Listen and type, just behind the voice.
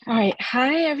All right.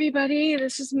 Hi, everybody.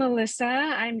 This is Melissa.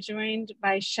 I'm joined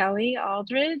by Shelley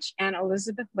Aldridge and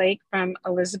Elizabeth Lake from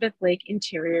Elizabeth Lake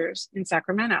Interiors in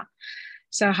Sacramento.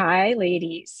 So, hi,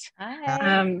 ladies.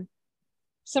 Hi. Um,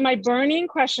 so our burning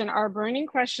question,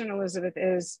 Elizabeth,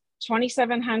 is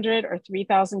 2,700 or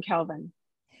 3,000 Kelvin?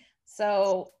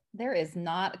 So there is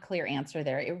not a clear answer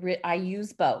there. I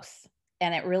use both,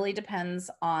 and it really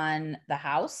depends on the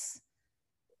house.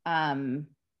 Um,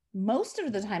 Most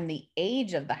of the time, the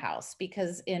age of the house,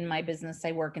 because in my business,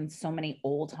 I work in so many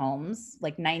old homes.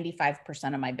 Like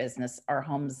 95% of my business are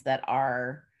homes that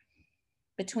are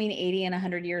between 80 and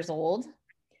 100 years old.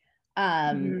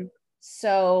 Um, Mhm.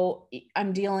 so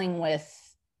I'm dealing with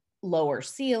lower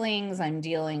ceilings. I'm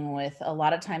dealing with a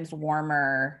lot of times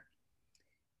warmer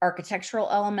architectural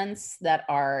elements that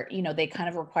are, they kind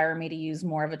of require me to use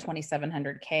more of a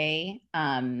 2700K.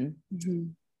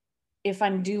 Mhm. If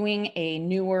I'm doing a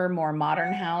newer, more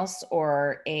modern house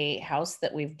or a house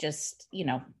that we've just,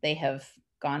 they have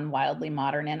gone wildly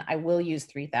modern in, I will use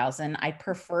 3000. I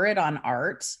prefer it on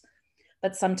art,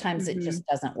 but sometimes it Mhm. just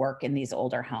doesn't work in these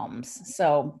older homes.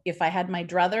 So if I had my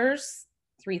druthers,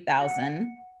 3000.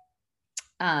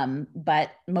 But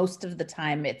most of the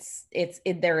time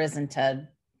there isn't a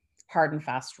hard and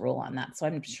fast rule on that. So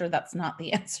I'm sure that's not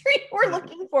the answer you were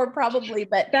looking for, probably,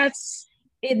 but That's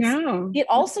it's no. it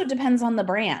also depends on the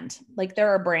brand. Like there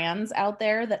are brands out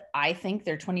there that I think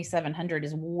their 2700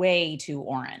 is way too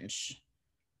orange.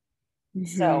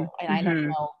 So, Mhm. and I don't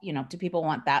Mhm. know, do people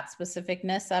want that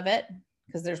specificness of it?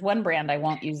 Because there's one brand I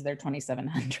won't use their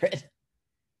 2700.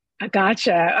 I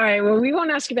gotcha. All right. Well, we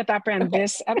won't ask you about that brand Okay.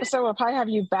 this episode. We'll probably have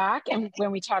you back, and when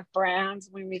we talk brands,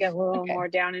 when we get a little Okay. more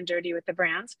down and dirty with the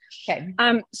brands. Okay.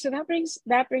 So that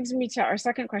brings me to our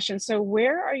second question. So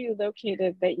where are you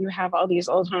located that you have all these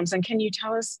old homes, and can you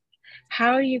tell us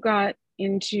how you got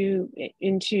into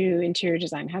interior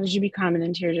design? How did you become an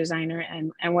interior designer,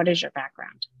 and what is your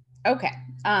background? Okay.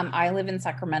 I live in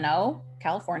Sacramento,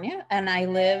 California, and I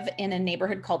live in a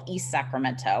neighborhood called East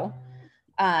Sacramento.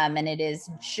 And it is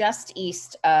just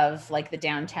east of like the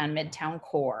downtown midtown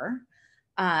core.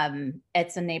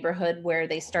 It's a neighborhood where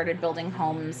they started building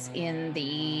homes in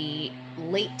the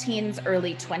late teens,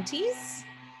 early 20s,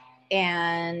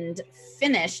 and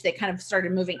finished. They kind of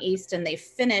started moving east and they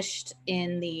finished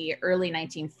in the early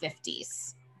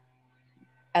 1950s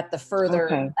Okay. at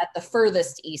the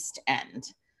furthest east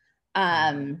end.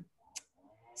 Um,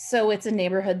 so it's a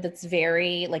neighborhood that's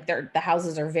very like the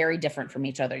houses are very different from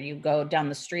each other. You go down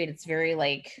the street, it's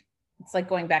like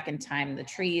going back in time. The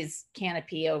trees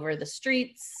canopy over the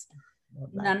streets.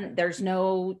 There's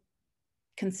no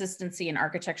consistency in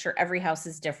architecture. Every house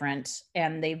is different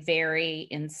and they vary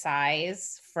in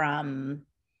size from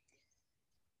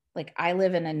like I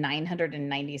live in a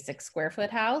 996 square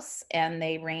foot house and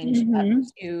they range up Mm-hmm.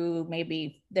 to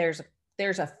maybe there's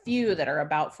a few that are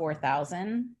about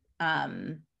 4,000.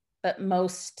 But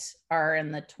most are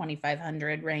in the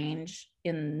 2,500 range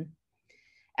and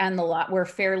the lot we're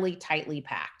fairly tightly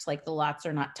packed. Like the lots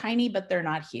are not tiny, but they're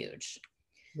not huge.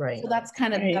 Right. So that's Right.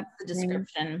 the Right.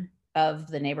 description of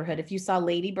the neighborhood. If you saw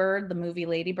Lady Bird, the movie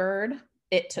Lady Bird,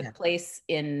 it Yeah. took place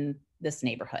in this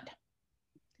neighborhood.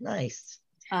 Nice.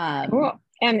 Um, Cool.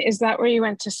 And is that where you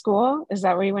went to school? Is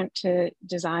that where you went to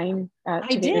design I to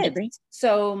get your did. degree?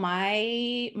 So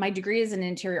my degree is in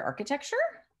interior architecture.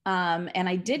 And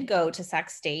I did go to Sac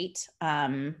State.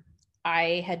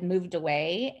 I had moved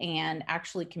away and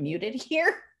actually commuted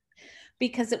here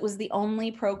because it was the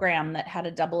only program that had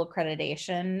a double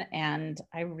accreditation and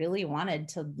I really wanted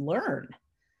to learn.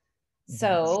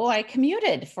 So I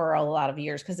commuted for a lot of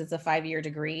years because it's a 5-year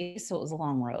degree. So it was a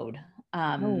long road. Oh,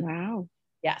 Um, wow.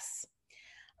 yes.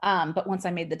 But once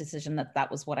I made the decision that that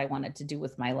was what I wanted to do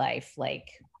with my life, like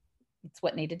it's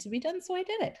what needed to be done. So I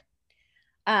did it.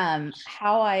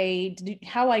 How I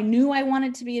knew I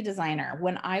wanted to be a designer.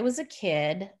 When I was a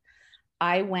kid,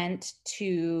 my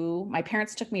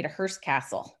parents took me to Hearst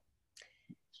Castle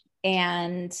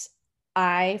and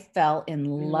I fell in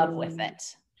love with Mm.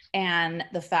 it. And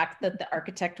the fact that the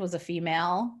architect was a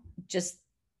female just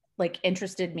like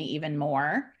interested me even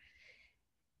more.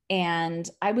 And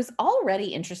I was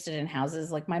already interested in houses.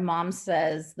 Like my mom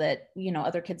says that,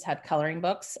 other kids had coloring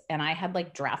books and I had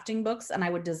like drafting books and I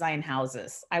would design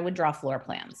houses. I would draw floor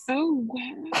plans. Oh,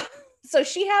 wow. So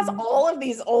she has all of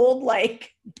these old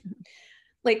like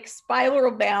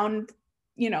spiral bound,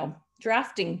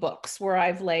 drafting books where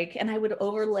and I would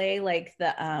overlay like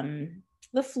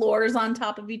the floors on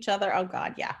top of each other. Oh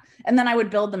God, yeah. And then I would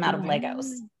build them out of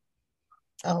Legos. Wow.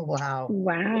 Oh, wow.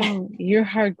 Wow. You're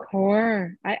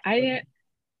hardcore.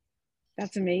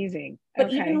 That's amazing.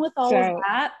 But even Okay. with all of So,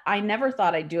 that, I never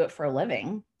thought I'd do it for a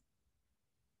living.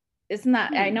 Isn't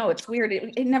that, I know it's weird.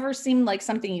 It never seemed like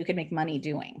something you could make money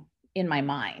doing in my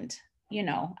mind. You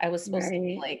know, I was supposed to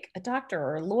be like a doctor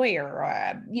or a lawyer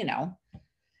or, you know,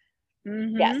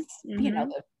 yes, you know,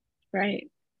 the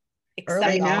right.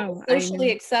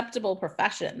 socially acceptable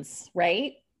professions,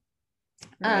 right?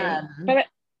 Right. But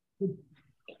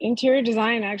interior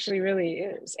design actually really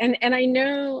is. And I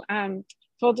know,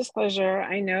 full disclosure,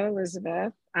 I know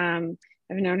Elizabeth. I've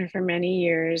known her for many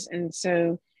years. And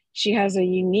so she has a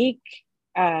unique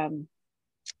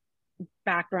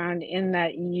background in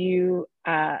that you,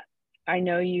 I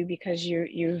know you because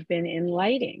you've been in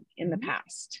lighting in the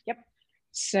past. Yep.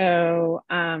 So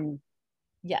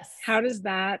yes. How does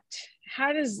the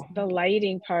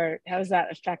lighting part, how does that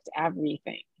affect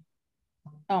everything?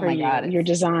 Oh my God. Your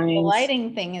designs. The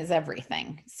lighting thing is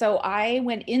everything. So I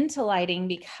went into lighting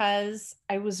because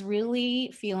I was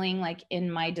really feeling like in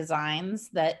my designs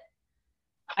that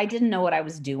I didn't know what I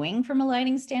was doing from a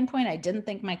lighting standpoint. I didn't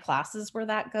think my classes were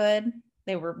that good.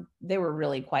 They were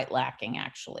really quite lacking,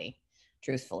 actually,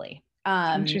 truthfully.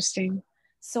 Interesting.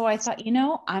 So I thought, you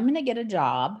know, I'm going to get a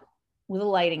job with a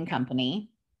lighting company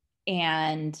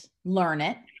and learn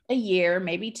it a year,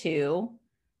 maybe 2.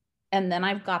 And then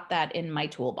I've got that in my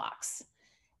toolbox.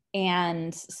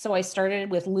 And so I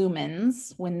started with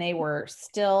Lumens when they were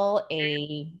still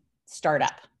a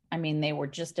startup. I mean, they were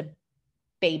just a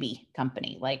baby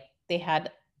company. Like they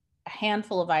had a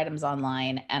handful of items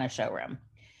online and a showroom.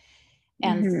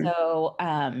 And so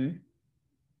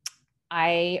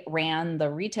I ran the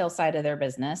retail side of their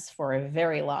business for a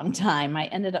very long time. I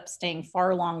ended up staying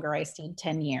far longer. I stayed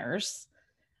 10 years.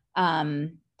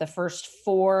 The first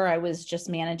 4, I was just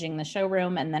managing the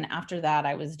showroom. And then after that,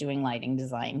 I was doing lighting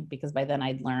design because by then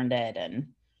I'd learned it. And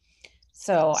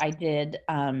so I did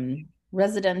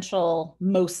residential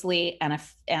mostly and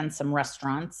some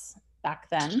restaurants back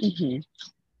then.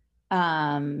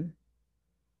 And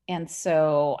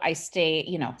so I stayed,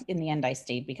 you know, in the end I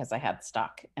stayed because I had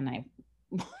stock and I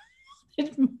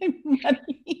wanted my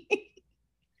money.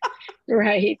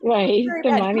 Right. The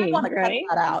money, want to right?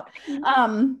 cut that out.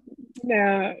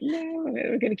 No,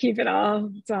 we're gonna keep it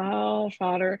all. It's all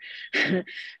fodder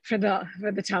for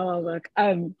the tell-all look.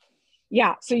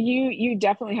 Yeah, so you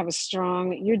definitely have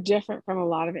you're different from a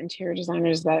lot of interior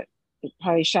designers that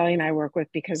probably Shelley and I work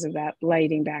with because of that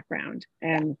lighting background.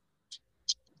 And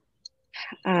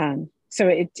so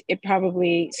it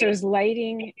probably, so is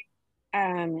lighting,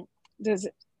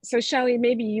 so Shelley,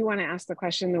 maybe you want to ask the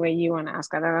question the way you want to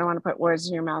ask it. I don't want to put words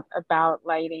in your mouth about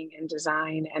lighting and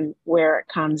design and where it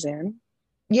comes in.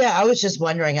 Yeah, I was just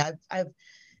wondering. I've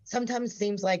sometimes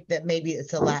seems like that maybe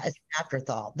it's an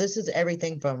afterthought. This is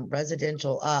everything from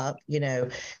residential up, you know.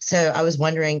 So I was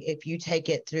wondering if you take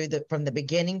it from the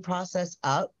beginning process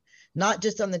up, not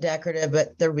just on the decorative,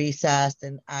 but the recessed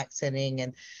and accenting.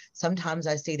 And sometimes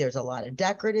I see there's a lot of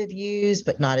decorative used,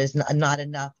 but not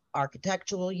enough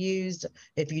architectural used.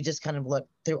 If you just kind of look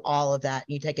through all of that,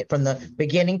 you take it from the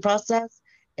beginning process,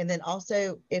 and then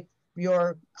also if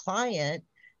your client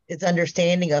is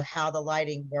understanding of how the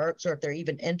lighting works or if they're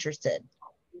even interested.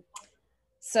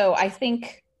 So I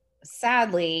think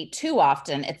sadly too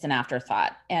often it's an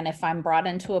afterthought. And if I'm brought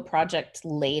into a project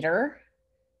later,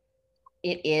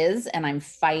 it is, and I'm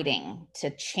fighting to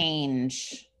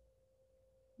change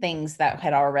things that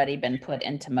had already been put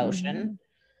into motion.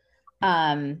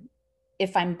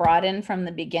 If I'm brought in from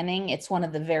the beginning, it's one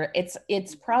of the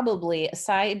it's probably,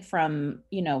 aside from,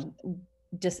 you know,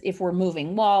 just if we're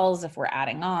moving walls, if we're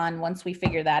adding on, once we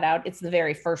figure that out, it's the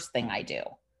very first thing I do.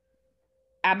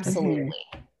 Absolutely.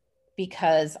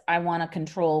 Because I want to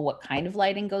control what kind of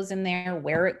lighting goes in there,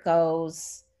 where it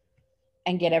goes,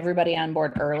 and get everybody on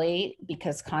board early,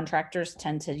 because contractors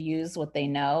tend to use what they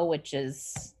know, which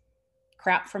is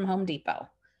crap from Home Depot.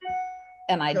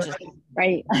 And I just,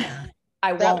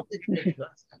 I won't.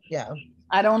 Yeah.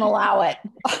 I don't allow it.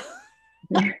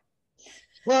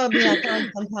 Well, I mean, I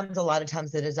find sometimes, a lot of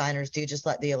times the designers do just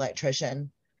let the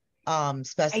electrician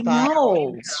specify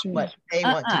what they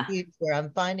want to use, where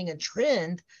I'm finding a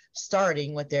trend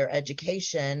starting with their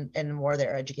education, and the more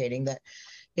they're educating, that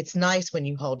it's nice when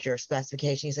you hold your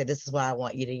specification, you say, this is why I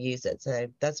want you to use it. So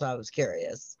that's why I was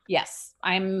curious. Yes,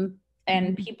 and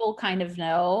people kind of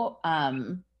know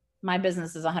my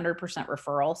business is 100%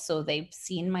 referral. So they've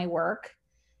seen my work,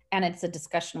 and it's a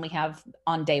discussion we have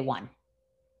on day one.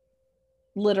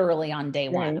 Literally on day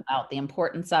one, about the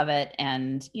importance of it.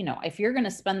 And, you know, if you're going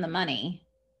to spend the money,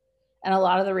 and a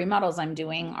lot of the remodels I'm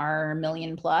doing are $1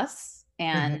 million plus.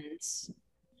 And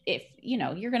if, you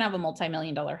know, you're going to have a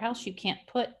multi-million-dollar house, you can't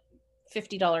put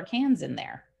 $50 cans in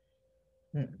there.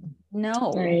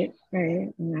 No. Right.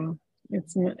 No.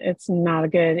 It's not a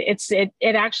good,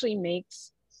 it actually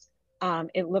makes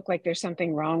it look like there's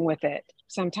something wrong with it.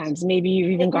 Sometimes maybe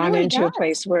you've even It gone really into a does.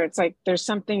 place where it's like there's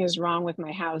something is wrong with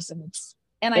my house, and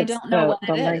And I it's don't know what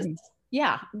the it is. lighting.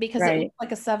 Yeah, because it Right. looks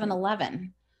like a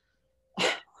 7-Eleven.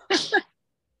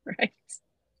 Right.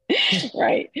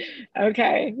 Right.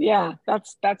 Okay. Yeah,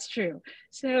 that's true.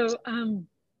 So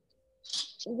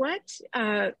what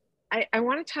I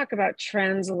want to talk about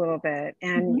trends a little bit,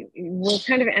 and Mhm. we're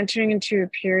kind of entering into a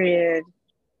period.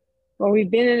 Well,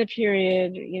 we've been in a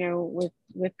period,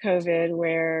 with COVID,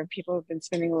 where people have been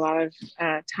spending a lot of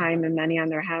time and money on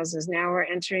their houses. Now we're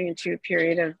entering into a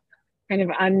period of kind of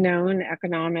unknown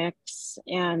economics,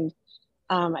 and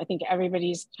I think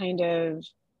everybody's kind of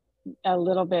a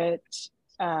little bit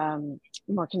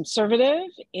more conservative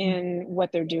in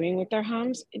what they're doing with their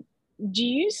homes. Do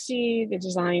you see the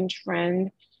design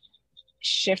trend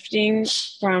shifting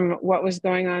from what was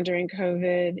going on during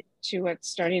COVID to what's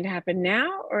starting to happen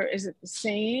now, or is it the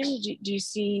same? Do you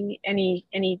see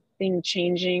anything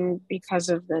changing because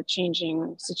of the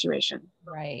changing situation?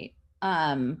 Right.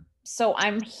 So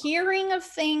I'm hearing of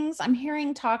things, I'm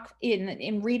hearing talk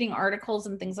in reading articles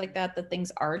and things like that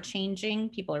things are changing.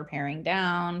 People are paring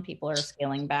down, people are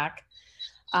scaling back.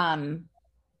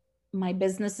 My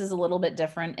business is a little bit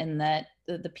different in that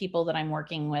the people that I'm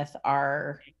working with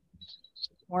are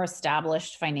more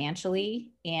established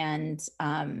financially. And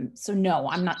so no,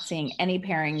 I'm not seeing any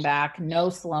paring back, no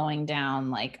slowing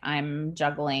down. Like I'm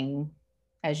juggling,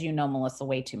 as you know, Melissa,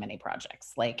 way too many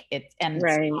projects. Like it's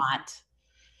Right. not,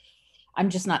 I'm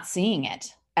just not seeing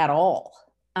it at all.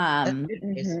 That's Um, good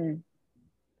news. Mm-hmm.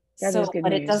 That is so, good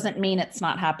but it news. doesn't mean it's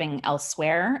not happening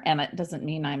elsewhere. And it doesn't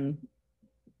mean I'm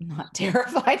not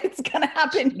terrified it's going to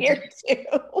happen here too.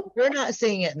 We're not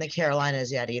seeing it in the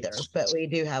Carolinas yet either, but we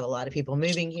do have a lot of people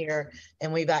moving here,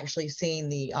 and we've actually seen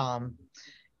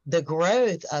the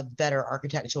growth of better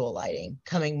architectural lighting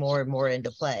coming more and more into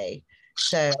play.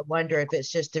 So I wonder if it's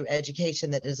just through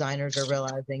education that designers are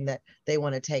realizing that they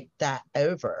want to take that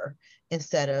over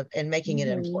instead of and making it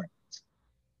Mm-hmm. important.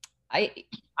 I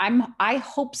I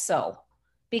hope so,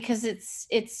 because it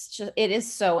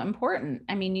is so important.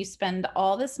 I mean, you spend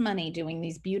all this money doing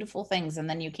these beautiful things and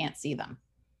then you can't see them.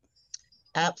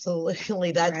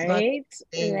 Absolutely. That's my Right.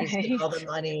 thing. You spend Right. all the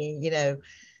money,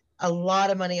 a lot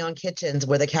of money on kitchens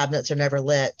where the cabinets are never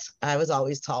lit. I was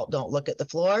always taught, don't look at the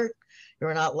floor.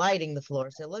 You're not lighting the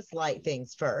floor. So let's light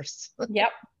things first.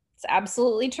 Yep. It's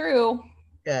absolutely true.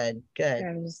 Good, good.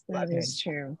 That Love is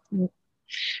hearing. true.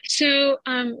 So,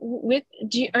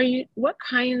 are you, what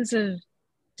kinds of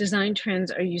design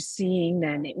trends are you seeing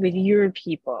then with your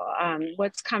people?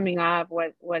 What's coming up?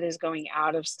 What is going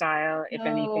out of style, if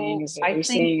anything? So Are I you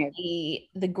think seeing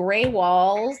it? the gray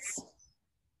walls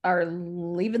are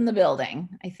leaving the building.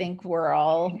 I think we're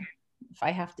all, if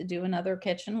I have to do another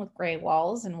kitchen with gray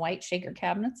walls and white shaker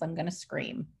cabinets, I'm going to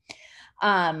scream.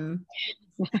 Um,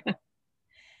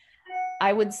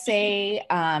 I would say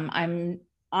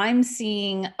I'm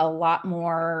seeing a lot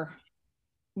more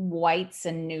whites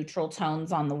and neutral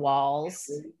tones on the walls,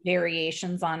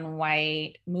 variations on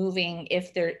white, moving.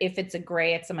 If it's a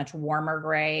gray, it's a much warmer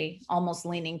gray, almost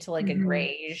leaning to like a Mhm.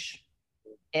 grayish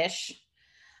ish.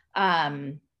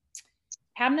 Um,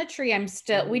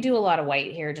 Cabinetry, we do a lot of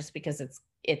white here just because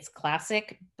it's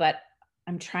classic, but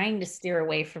I'm trying to steer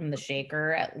away from the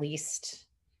shaker. At least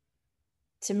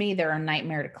to me, they're a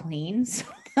nightmare to clean. So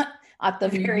at the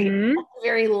Mhm.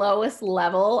 very lowest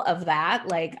level of that,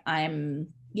 like I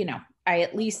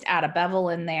at least add a bevel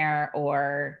in there,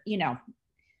 or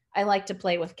I like to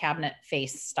play with cabinet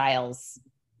face styles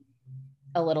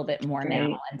a little bit more now.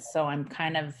 Right. And so I'm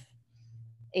kind of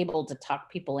able to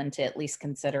talk people into at least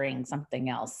considering something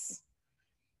else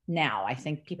now. I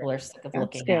think people are sick of That's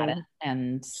looking at it. good.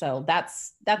 And so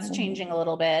that's changing a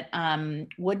little bit.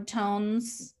 Wood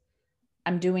tones,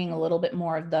 I'm doing a little bit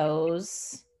more of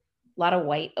those. A lot of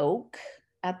white oak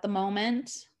at the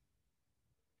moment,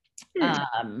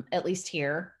 at least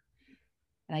here.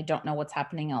 And I don't know what's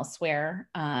happening elsewhere.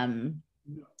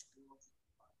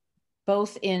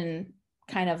 Both in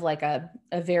kind of like a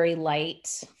very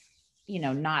light,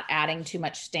 not adding too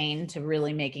much stain to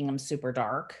really making them super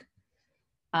dark.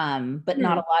 But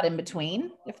not a lot in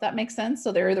between, if that makes sense.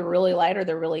 So they're either really light or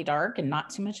they're really dark and not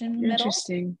too much in the middle.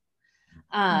 Interesting.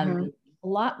 A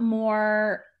lot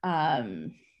more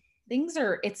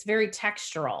it's very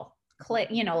textural. Clay,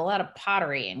 a lot of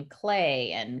pottery and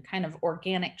clay and kind of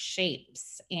organic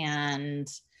shapes, and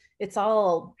it's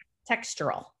all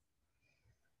textural.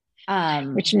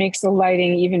 Which makes the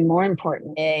lighting even more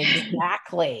important.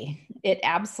 Exactly. It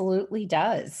absolutely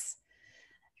does.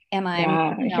 And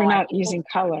I'm, if you're I not can using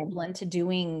color into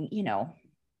doing,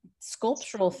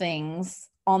 sculptural things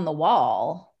on the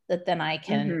wall that then I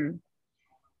can,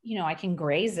 I can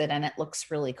graze it and it looks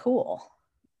really cool.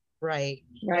 Right.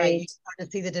 Right. You start to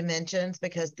see the dimensions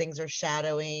because things are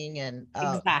shadowing and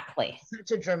exactly.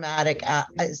 Such a dramatic,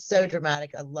 it's so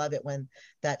dramatic. I love it when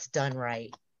that's done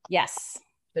right. Yes.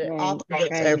 But it often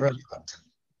gets overlooked.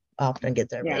 Often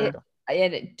gets overlooked.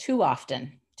 It too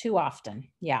often.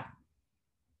 Yeah.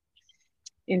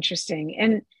 Interesting.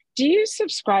 And do you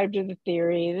subscribe to the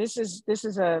theory? This is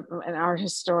an art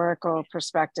historical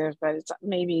perspective, but it's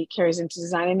maybe carries into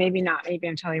design and maybe not. Maybe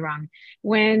I'm totally wrong.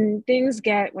 When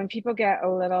people get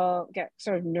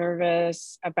sort of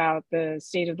nervous about the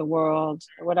state of the world,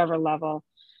 at whatever level,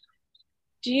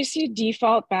 do you see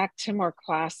default back to more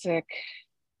classic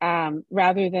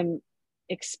rather than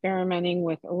experimenting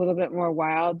with a little bit more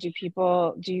wild? Do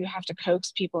you have to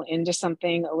coax people into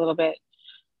something a little bit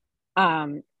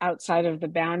outside of the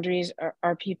boundaries?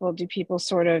 Do people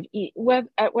sort of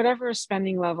at whatever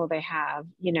spending level they have,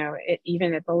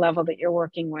 even at the level that you're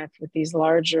working with these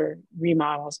larger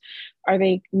remodels, are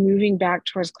they moving back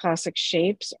towards classic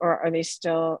shapes, or are they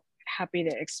still happy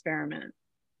to experiment?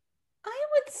 I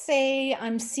would say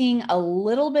I'm seeing a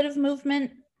little bit of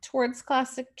movement towards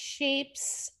classic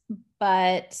shapes,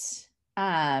 but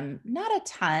not a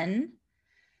ton.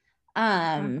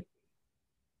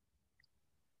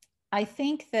 I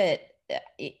think that,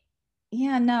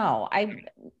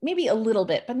 maybe a little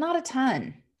bit, but not a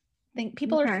ton. I think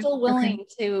people are still willing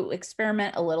to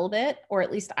experiment a little bit, or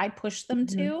at least I push them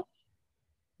to.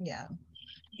 Yeah.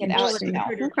 Get out.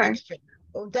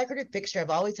 Decorative fixture, I've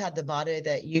always had the motto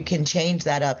that you can change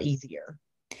that up easier.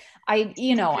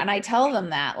 And I tell them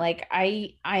that, like,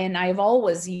 I've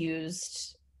always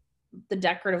used the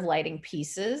decorative lighting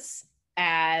pieces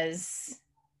as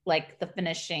like the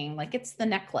finishing, like it's the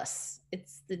necklace,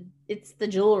 it's the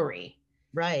jewelry.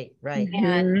 Right.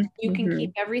 And you can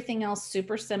keep everything else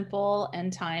super simple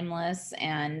and timeless,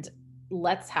 and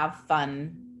let's have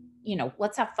fun.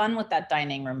 Let's have fun with that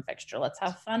dining room fixture. Let's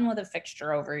have fun with a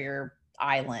fixture over your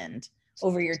island,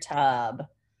 over your tub.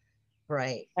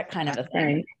 Right. That kind of a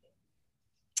thing.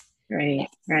 Right.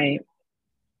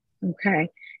 Okay.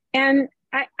 And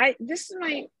this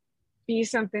might be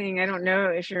something, I don't know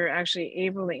if you're actually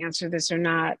able to answer this or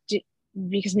not,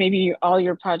 because maybe all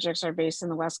your projects are based on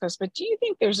the West Coast, but do you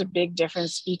think there's a big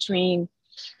difference between,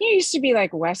 it used to be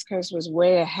like West Coast was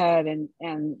way ahead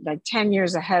and like 10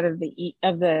 years ahead of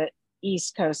the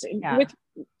East Coast, with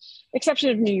exception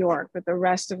of New York, but the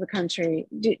rest of the country.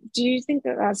 Do you think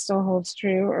that still holds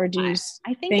true, or do you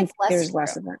think there's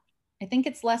less of that? I think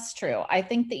it's less true. I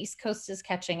think the East Coast is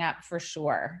catching up for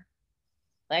sure.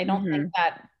 I don't think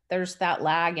that there's that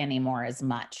lag anymore as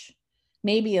much.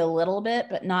 Maybe a little bit,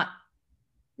 but not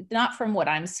from what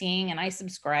I'm seeing. And I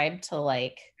subscribe to,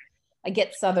 like, I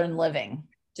get Southern Living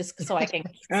just so I can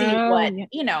see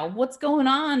what's going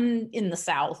on in the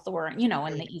South, or, in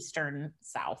the Eastern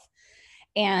South.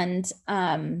 And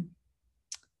I'm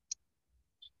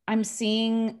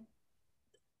seeing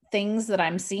things that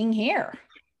I'm seeing here.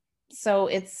 So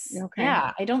it's,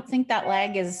 I don't think that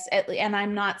lag is, and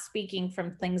I'm not speaking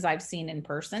from things I've seen in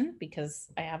person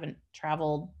because I haven't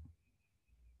traveled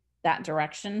that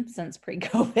direction since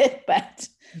pre-COVID, but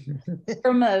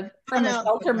from a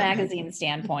shelter magazine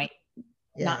standpoint,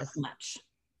 not so much.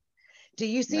 Do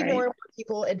you see more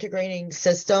people integrating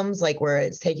systems, like where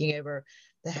it's taking over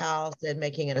the house and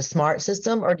making it a smart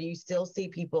system, or do you still see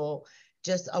people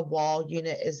just a wall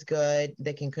unit is good,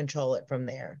 they can control it from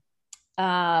there?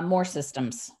 More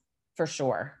systems for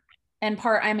sure. And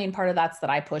part of that's that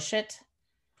I push it.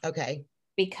 Okay.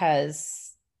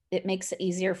 Because it makes it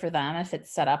easier for them if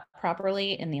it's set up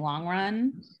properly in the long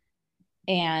run.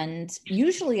 And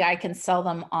usually I can sell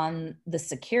them on the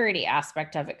security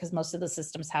aspect of it, because most of the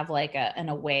systems have like an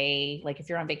away, like if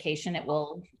you're on vacation, it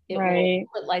will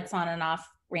put lights on and off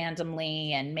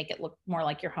randomly and make it look more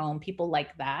like your home. People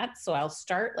like that. So I'll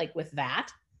start like with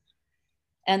that.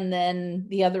 And then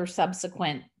the other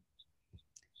subsequent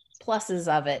pluses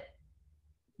of it,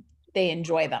 they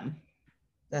enjoy them.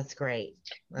 That's great.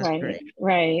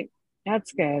 Right.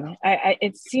 That's good.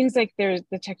 It seems like the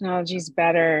technology's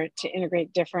better to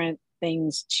integrate different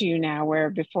things too now,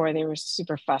 where before they were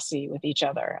super fussy with each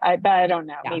other. But I don't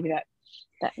know. Yeah.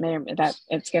 Maybe that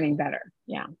it's getting better.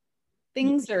 Yeah.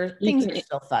 Things are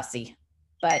still fussy,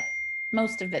 but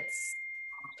most of it's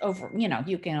over.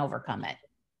 You can overcome it.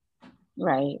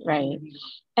 Right.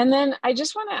 And then I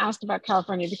just want to ask about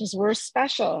California, because we're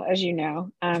special, as you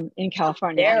know, in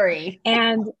California. Very.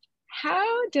 And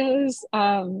how does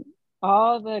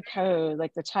all the code,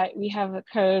 like the type, we have a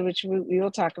code which we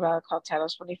will talk about called Title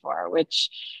 24, which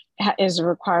is a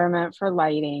requirement for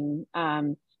lighting,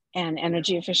 and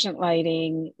energy efficient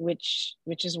lighting, which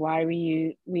is why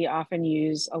we often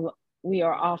use we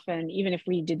are often, even if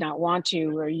we did not want to,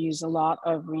 we use a lot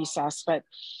of recess, but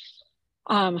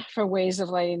for ways of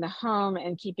lighting the home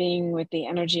and keeping with the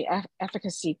energy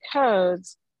efficacy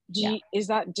codes. Is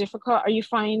that difficult? Are you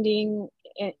finding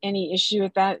any issue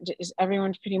with that? Is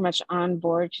everyone pretty much on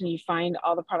board? Can you find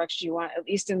all the products you want, at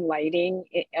least in lighting,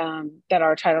 that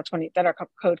are Title 20, that are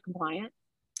code compliant?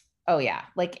 Oh yeah.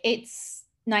 Like it's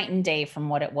night and day from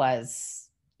what it was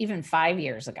even 5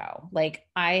 years ago. Like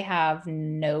I have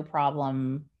no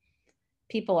problem.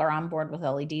 People are on board with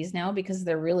LEDs now because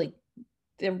they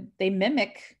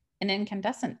mimic an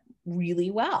incandescent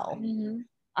really well. Mm-hmm.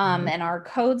 And our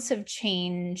codes have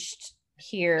changed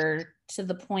here to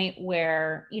the point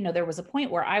where, there was a point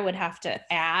where I would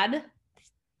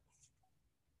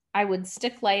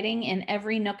stick lighting in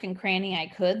every nook and cranny I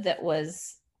could that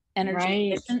was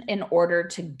energy efficient in order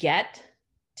to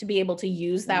be able to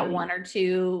use that one or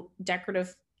two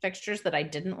decorative fixtures that I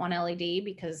didn't want LED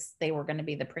because they were going to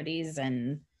be the pretties,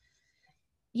 and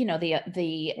the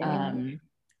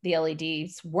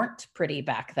LEDs weren't pretty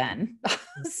back then.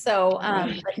 So,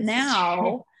 but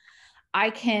now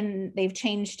they've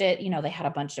changed it. They had a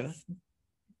bunch of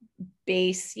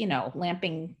base,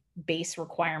 lamping base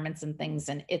requirements and things,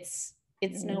 and it's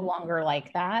no longer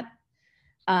like that.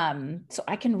 So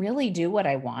I can really do what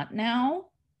I want now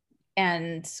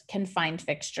and can find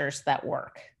fixtures that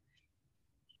work.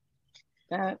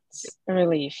 That's a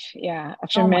relief. Yeah.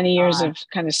 After many years of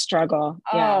kind of struggle.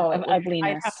 Of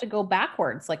ugliness. I have to go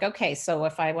backwards. Like, okay, so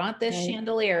if I want this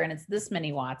chandelier and it's this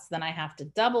many watts, then I have to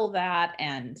double that.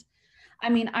 And I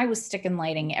mean, I was sticking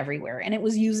lighting everywhere and it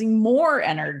was using more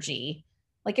energy.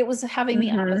 Like it was having the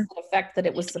opposite effect that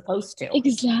it was supposed to.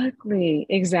 Exactly.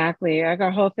 Like our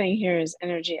whole thing here is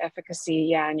energy efficacy.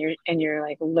 Yeah. And you're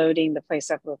like loading the place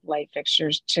up with light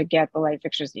fixtures to get the light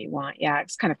fixtures that you want. Yeah.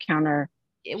 It's kind of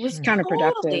it was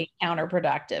counterproductive. Totally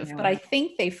counterproductive, but I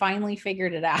think they finally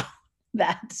figured it out.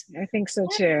 I think so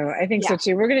too. So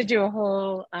too. We're going to do a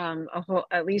whole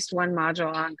at least one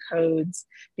module on codes,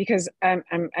 because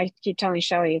I keep telling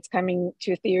Shelly it's coming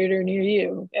to a theater near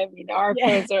you. I mean, our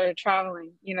codes are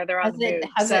traveling. They're on the move.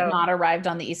 Has it not arrived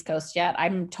on the East Coast yet?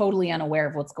 I'm totally unaware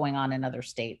of what's going on in other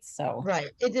states. So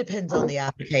it depends on the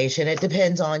application. It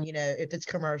depends on if it's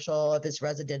commercial, if it's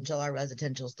residential. Our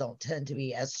residentials don't tend to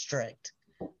be as strict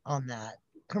on that.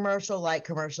 Light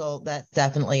commercial, that's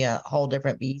definitely a whole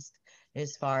different beast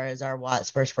as far as our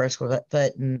watts per square foot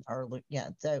and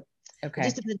so it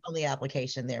just depends on the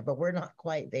application there, but we're not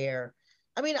quite there.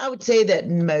 I mean, I would say that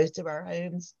most of our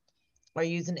homes are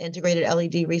using integrated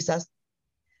LED recess,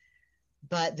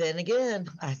 but then again,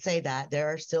 I say that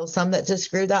there are still some that just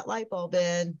screw that light bulb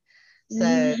in. So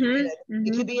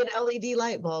it could be an LED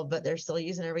light bulb, but they're still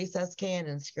using a recessed can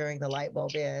and screwing the light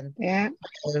bulb in. Yeah.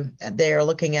 So they're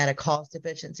looking at a cost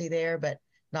efficiency there, but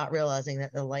not realizing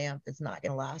that the lamp is not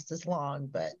going to last as long.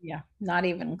 But not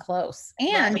even close.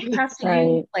 And you have to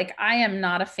use, like, I am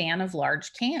not a fan of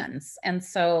large cans. And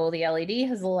so the LED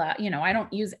has allowed, I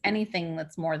don't use anything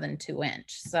that's more than 2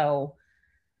 inch. So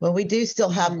well, we do still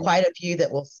have quite a few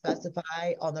that will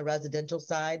specify on the residential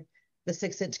side the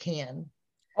 6-inch can.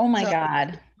 Oh my God.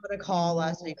 I got a call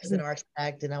last week as an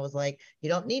architect, and I was like, you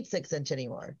don't need 6-inch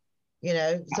anymore.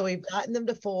 So we've gotten them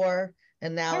to 4,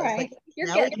 and now it's like,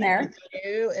 you're getting there.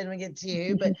 2, and we get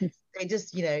 2, but they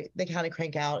just, they kind of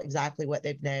crank out exactly what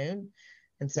they've known.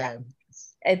 And so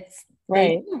it's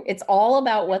all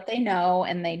about what they know,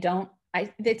 and they don't,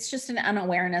 it's just an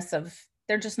unawareness of,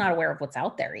 they're just not aware of what's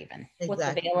out there, even what's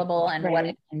available and what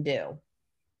it can do.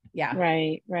 Yeah.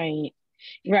 Right.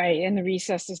 And the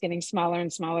recess is getting smaller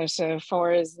and smaller. So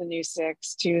 4 is the new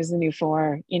 6, 2 is the new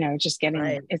 4, it's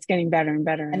getting better and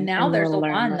better. And now there's a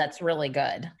 1 that's really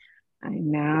good. I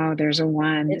know there's a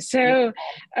 1. So,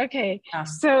 okay.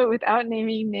 So without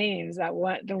naming names, the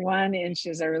 1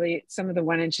 inches are really, some of the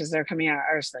 1 inches that are coming out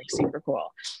are like super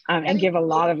cool, and give a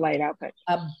lot of light output.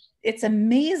 It's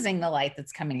amazing the light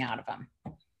that's coming out of them.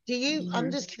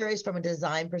 I'm just curious from a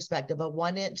design perspective, a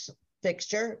 1-inch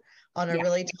fixture on a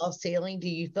really tall ceiling, do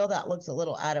you feel that looks a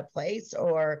little out of place,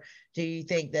 or do you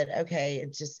think that, okay,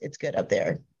 it's good up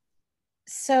there?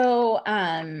 So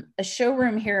a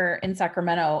showroom here in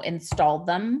Sacramento installed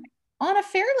them on a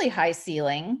fairly high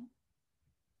ceiling,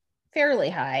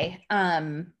 and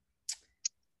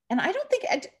I don't think,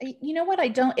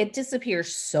 it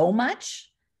disappears so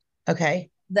much.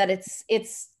 Okay. That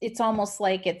it's almost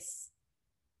like it's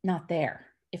not there.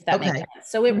 if that makes Okay. sense.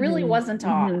 So it really Mhm. wasn't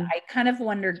odd. Mhm. I kind of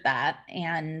wondered that.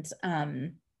 And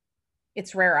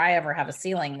it's rare I ever have a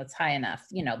ceiling that's high enough,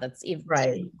 you know, that's even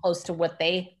Right. close to what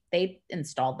they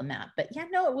installed them at. But yeah,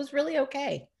 no, it was really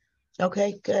okay.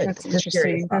 Okay, good. That's Just curious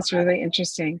interesting. about That's that. really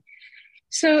interesting.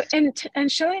 So, and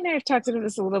Shelley and I have talked about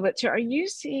this a little bit too. Are you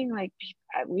seeing like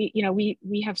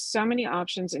we have so many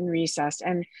options in recess,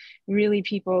 and really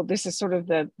people, this is sort of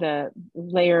the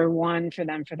layer one for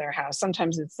them for their house.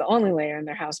 Sometimes it's the only layer in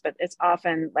their house, but it's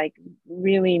often like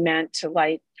really meant to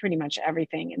light pretty much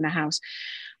everything in the house.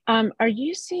 Are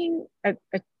you seeing a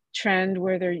trend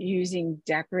where they're using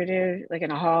decorative, like in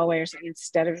a hallway or something,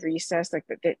 instead of recess? Like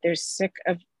they're sick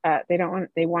of, they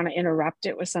want to interrupt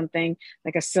it with something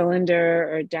like a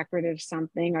cylinder or decorative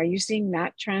something. Are you seeing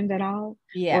that trend at all?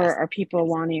 Yes. Or are people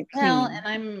wanting it Well,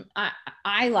 clean?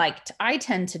 and I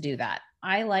tend to do that.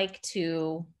 I like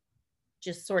to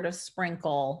just sort of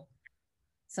sprinkle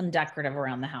some decorative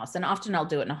around the house. And often I'll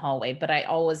do it in a hallway, but I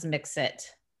always mix it.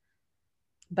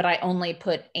 But I only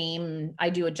I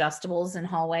do adjustables in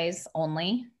hallways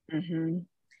only. Mm-hmm.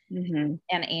 Mm-hmm.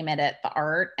 And aim it at the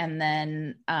art. And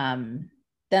then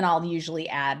I'll usually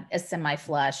add a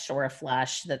semi-flush or a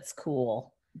flush that's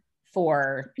cool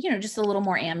for, you know, just a little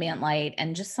more ambient light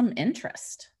and just some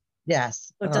interest.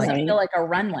 Yes. So it doesn't Right. feel like a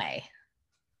runway.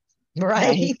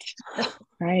 Right.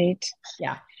 Right.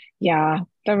 Yeah. Yeah.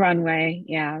 The runway.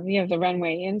 Yeah. We have the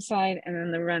runway inside and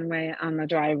then the runway on the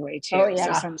driveway too. Oh So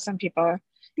yeah. some people are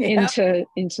Yeah.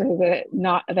 into the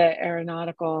not the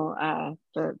aeronautical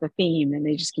the theme, and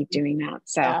they just keep doing that.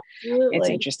 So it's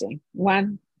Absolutely. interesting.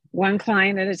 One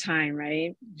client at a time,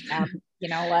 right? You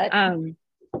know what?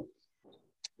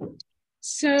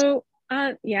 So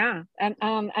yeah,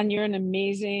 and you're an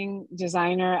amazing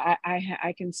designer.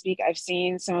 I can speak. I've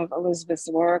seen some of Elizabeth's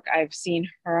work. I've seen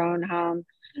her own home.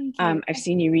 Thank you. I've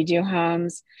seen you redo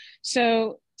homes.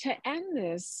 So to end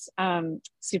this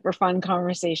super fun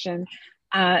conversation,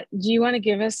 do you want to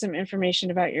give us some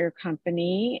information about your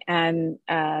company and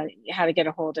how to get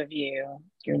a hold of you,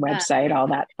 your website, all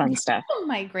that fun stuff?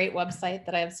 My great website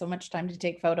that I have so much time to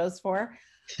take photos for.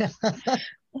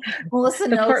 Melissa The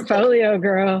knows portfolio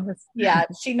girl. Yeah,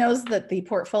 she knows that the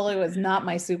portfolio is not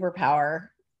my superpower.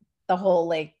 The whole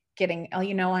like getting, oh,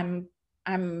 you know,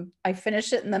 I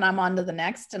finish it and then I'm on to the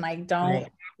next, and I don't.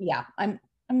 Right. Yeah, I'm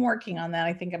working on that.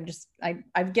 I think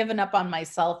I've given up on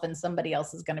myself, and somebody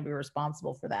else is going to be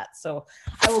responsible for that. So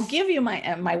I will give you my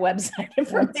website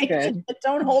information, but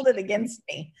don't hold it against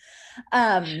me.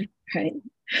 Right.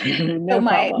 No So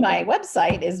problem. my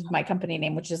website is my company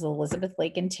name, which is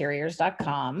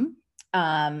elizabethlakeinteriors.com.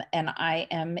 And I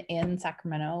am in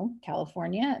Sacramento,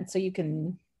 California. And so you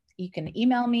can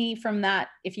email me from that.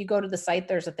 If you go to the site,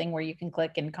 there's a thing where you can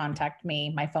click and contact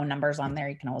me. My phone number is on there.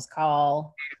 You can always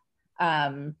call.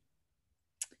 And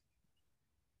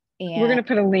we're going to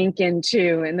put a link in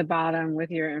too in the bottom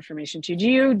with your information too.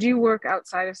 Do you work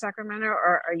outside of Sacramento,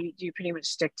 or do you pretty much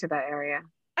stick to that area?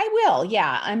 I will.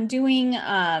 Yeah. I'm doing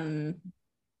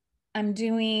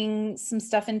some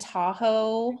stuff in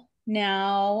Tahoe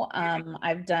now.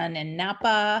 I've done in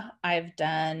Napa. I've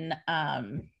got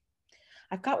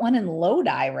one in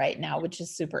Lodi right now, which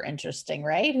is super interesting,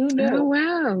 right? Who knew? Oh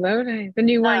wow, Lodi, the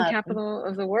new wine capital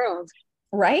of the world.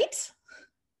 Right?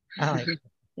 I like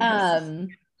Yes.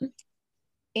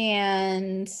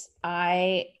 And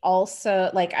I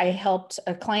also I helped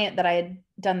a client that I had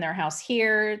done their house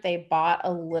here. They bought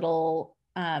a little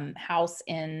house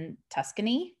in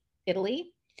Tuscany,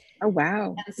 Italy. Oh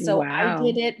wow. And so Wow. I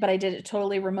did it, but I did it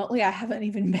totally remotely. I haven't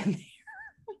even been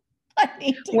there. I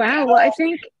need to Wow. go. Well, I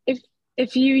think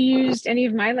if you used any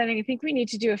of my lighting, I think we need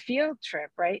to do a field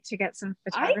trip, right? To get some I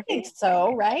photography. think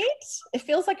so, right? It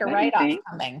feels like a write-off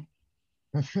coming.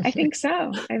 I think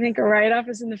so. I think a write-off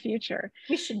is in the future.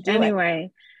 We should do it.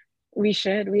 Anyway, we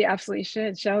should. We absolutely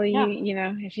should. Shelley, Yeah. you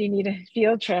know, if you need a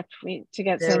field trip to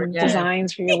get There we some go.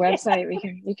 designs for your website,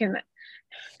 we can.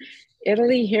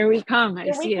 Italy, here we come.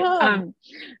 I see it.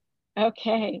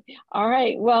 Okay. All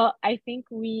right. Well, I think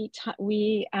we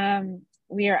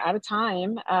are out of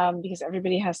time because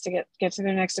everybody has to get to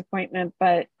their next appointment.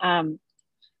 But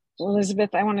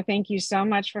Elizabeth, I want to thank you so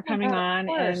much for coming on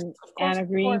and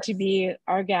agreeing to be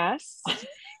our guest.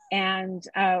 And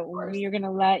we are going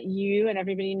to let you and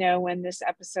everybody know when this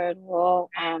episode will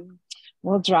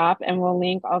drop, and we'll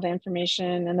link all the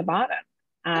information in the bottom.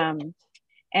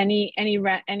 Any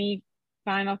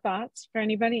final thoughts for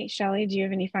anybody? Shelley, do you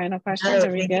have any final questions? No,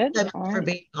 Are we thank you good? so much for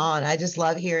being on. I just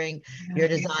love hearing your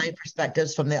design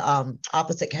perspectives from the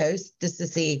opposite coast, just to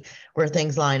see where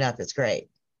things line up. It's great.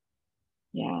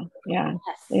 Yeah.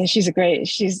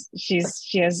 She's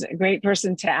she has a great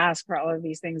person to ask for all of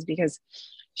these things, because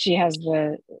she has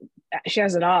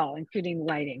it all, including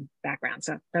lighting background.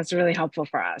 So that's really helpful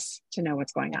for us to know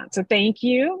what's going on. So thank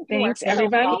you. Thanks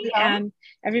everybody. And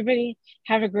everybody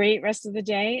have a great rest of the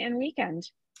day and weekend.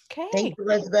 Okay. Thank you,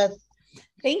 Elizabeth.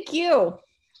 Thank you.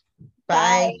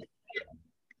 Bye.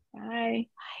 Bye.